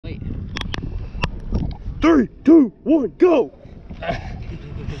3, 2, 1, go!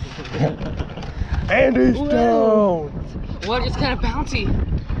 And he's down. Well, it's kind of bouncy.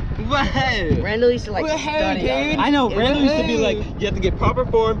 What? Randall used to like study on it. I know, Randall used to be like, you have to get proper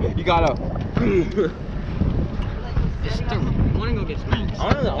form, you gotta... I want to go get smacked.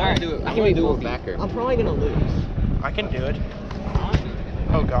 I don't know, I do it. I can do it backer. I'm probably gonna lose. I can do it.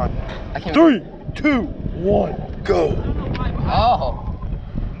 Oh god. I can. 3, 2, 1, go! Oh.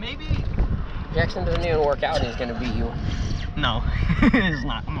 Maybe... Jackson doesn't even work out and he's gonna beat you. No, it's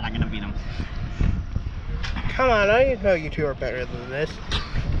not. I'm not gonna beat him. Come on, I know you two are better than this.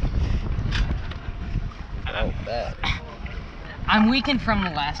 I don't bet. I'm weakened from the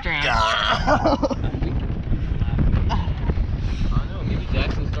last round. I don't know, maybe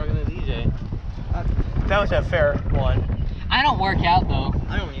Jackson's stronger than DJ. That was a fair one. I don't work out though.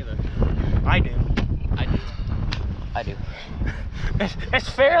 I don't either. I do. I do. I do. It's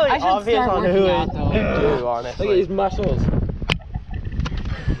fairly I should obvious start on working who out, though. you do, honestly. Look at these muscles.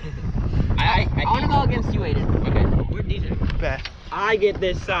 I want to go against you, Aiden. Okay, we're DJ. Bet. I get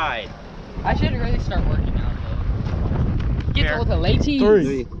this side. I should really start working out though. Get Here. all the ladies.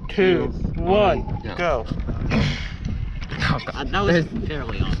 3, 2, 1, No. go. Oh god, that was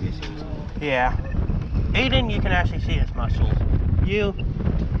fairly obvious. Yeah. Aiden, you can actually see his muscles. You.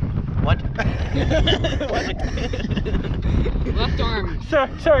 What? Left arm.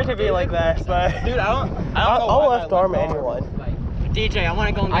 Sorry to be like that, but Dude, I'll left arm anyone. DJ, I want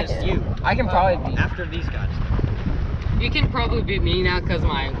to go against you. I can probably beat. After these guys. You can probably beat me now because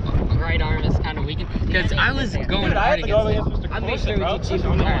my right arm is kind of weakened. Because I was going hard against him. Mr. I'm sure we can cheat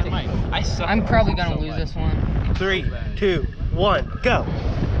Alright. I suck. I'm probably gonna lose this one. 3, 2, 1, go.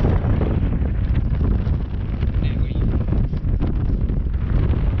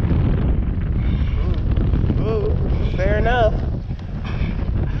 Ooh, fair enough.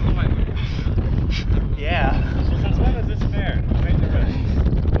 Yeah. Since when is this fair? What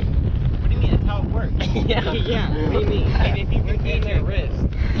do you mean? That's how it works. Yeah. Yeah. What do you mean? If you engage your wrist,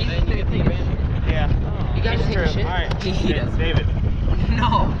 then you get the advantage. Yeah. You guys That's take true. a shit? Alright. He does. David.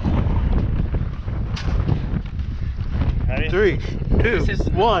 No. Ready? 3, 2,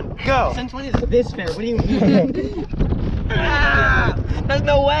 1, go. Since when is this fair? What do you mean? There's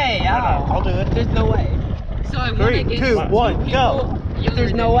no way. Ow. I'll do it. There's no way. So I won 3, against 2, 1, go.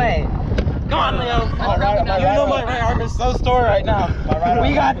 There's no way. Come on, Leo. I'm probably not- You know my right arm is so sore right now.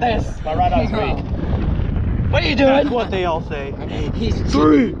 We got this. My right arm's weak. What are you That's doing? what they all say. He's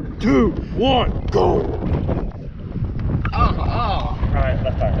 3, 2, 1, go. Oh, oh. Alright,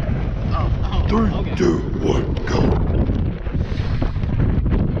 left arm. Oh, 3, 2, 1, go.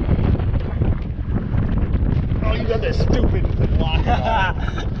 Oh, you got this stupid block.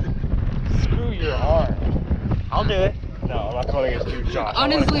 Screw your arm. I'll do it. No, I'm not going against you, Josh.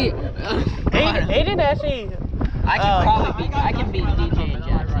 honestly, Aiden actually. I can probably beat. I can beat DJ and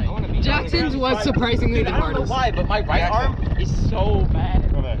Jackson. I want to beat Jackson's was surprisingly the I don't know hardest. why, but my right arm is so bad.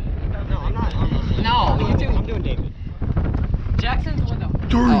 Go there. No, I'm not. No, you do. I'm doing David. Jackson's was the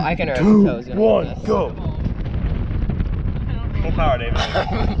 3, I can already 2, tell who's gonna 1, win this. go. Full power, David.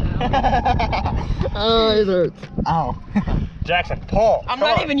 Oh, it hurts. Ow. Jackson, pull. I'm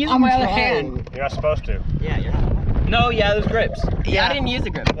not even using my other hand. You're not supposed to. Yeah, you're not. No, yeah, there's grips. Yeah, I didn't use the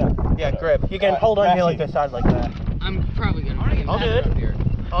grip. Yeah, grip. You can hold on to like the side like that. I'm probably gonna. I'll do it.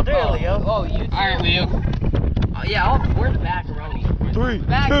 I'll do it, Leo. Oh, you. Alright, Leo. Yeah, where's the macaroni? 3,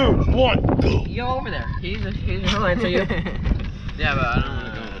 Back. 2, 1, go. You go over there. He's he'll answer you. Yeah, but I don't want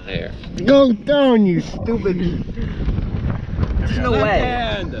to go over there. Go down, you stupid. There's no way.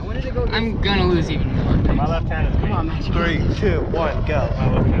 Hand. I'm gonna lose even more. My left hand is weak. Come on, man. 3, 2, 1, go. My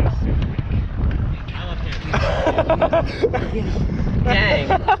left hand is super weak. My left hand.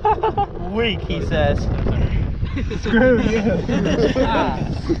 Dang. Weak, he says. Screw you.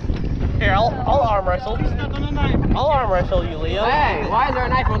 Here, I'll arm wrestle. I'll arm wrestle you, Leo. Hey, why is there a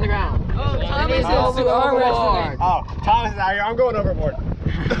knife on the ground? Oh, Thomas is Oh, arm overboard. wrestling. Oh, Thomas is out here. I'm going overboard.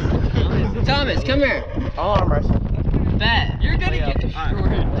 Thomas, come here. I'll arm wrestle. Bet. You're gonna get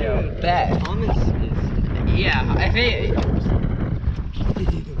destroyed. Dude, bet. Thomas is. Yeah, I think.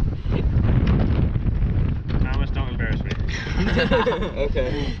 Thomas, don't embarrass me.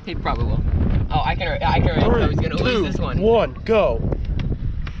 Okay. He probably will. Oh, I can already tell he's gonna lose this one. 1, go.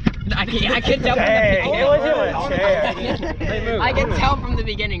 I can tell from the Dang, beginning. it wasn't a chair. I can tell from the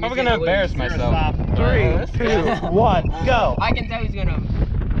beginning. I'm he's gonna lose. embarrass myself. 3, 2, 1, go. I can tell he's gonna.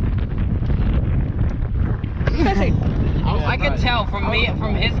 I can tell from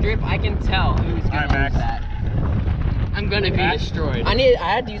his grip. I can tell who's gonna Alright, Max. lose that. I'm gonna be destroyed. I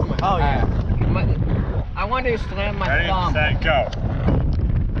had to use my. Oh, yeah. I wanted to slam my Ready, thumb. set, go.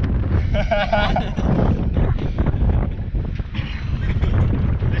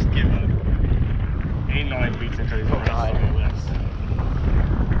 because he's only got so many lifts.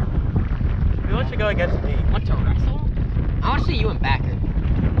 Who wants to go against me? Want to wrestle? I want to see you and Backer.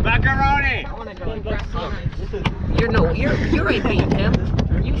 Macaroni! I want to go wrestle. You ain't beating him.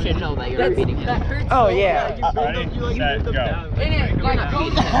 You should know that you're beating him. That hurts. Oh yeah. Ready, set, go. You're not beating him. You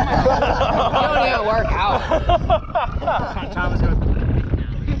don't even work out. Thomas goes.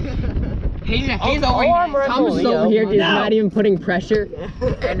 He's I'm over. Thomas is over here, just No. not even putting pressure,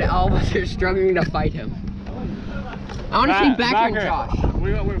 and all of us are struggling to fight him. I want to see Backer and Josh.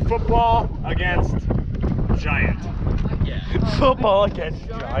 We went with football against Giant. Yeah. Football against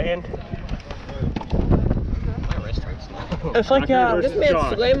Giant. My wrist hurts now. It's like This man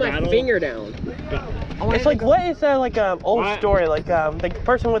Josh, slammed my battle. finger down. it's like what is that like old What? story like the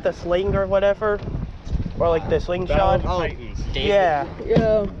person with the sling or whatever, or like the slingshot. Battle of the Titans. Yeah,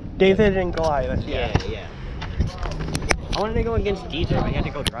 Yeah. David and Goliath. Yeah. I wanted to go against DJ, but he had to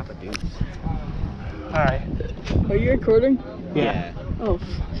go drop a dude. All right. Are you recording? Yeah. Oh.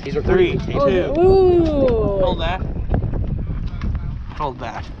 He's 3, 2. Ooh. Hold that. Hold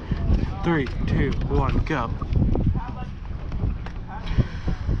that. 3, 2, 1, go.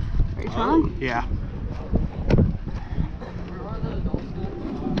 Are you trying? Yeah.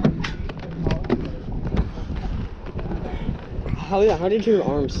 How did your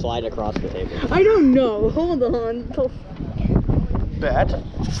arm slide across the table? I don't know. Hold on.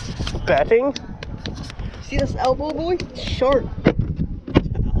 Betting. See this elbow, boy? Sharp.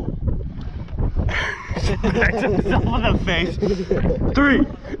 Smacked himself in the face. 3,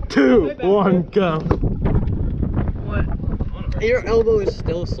 2, 1, go. What? Your elbow is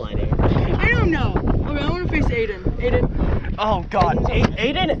still sliding. I don't know. Okay, I want to face Aiden. Aiden. Oh God,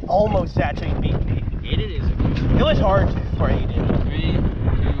 Aiden almost actually beat me. Aiden is. It was hard for Aiden. 3, 2,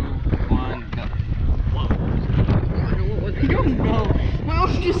 1, go. I don't know. My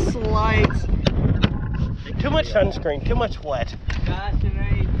arm just slides. Too much sunscreen, too much wet.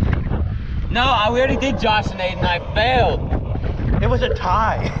 No, we already did Josh and Aiden. I failed. It was a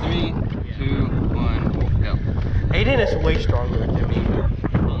tie. 3, 2, 1, go. Aiden is way stronger than me.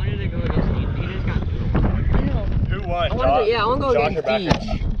 I wanted to go against Aiden. Aiden's got I know. Who won? I want to go Josh or against Backer?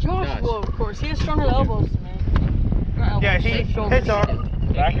 Deej. Josh, well, of course. He has stronger elbows than me. Not elbows, Yeah, his arm.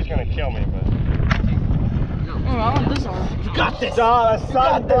 Backer's gonna kill me, but. Oh, I want this arm. You got this. Oh, the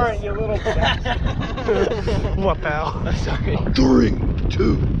sunburn, you little What, pal? Sorry. 3,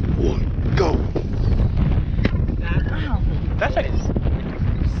 2, 1, go. That's like.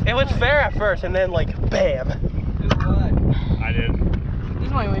 It was fair at first, and then like, bam. I did. This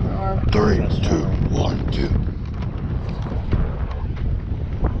is my weaker arm. 3, 2, 1, 2.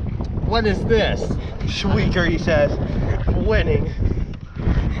 What is this? Sweaker, he says. Winning.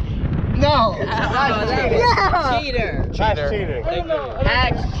 No! Yeah! Cheater! That's cheating. I don't know.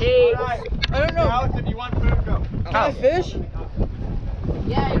 Axe cheat! I don't know. Alex, if you want food, go. Can I fish?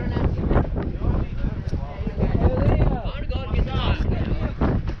 Yeah, you don't have to.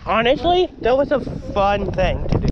 Honestly, that was a fun thing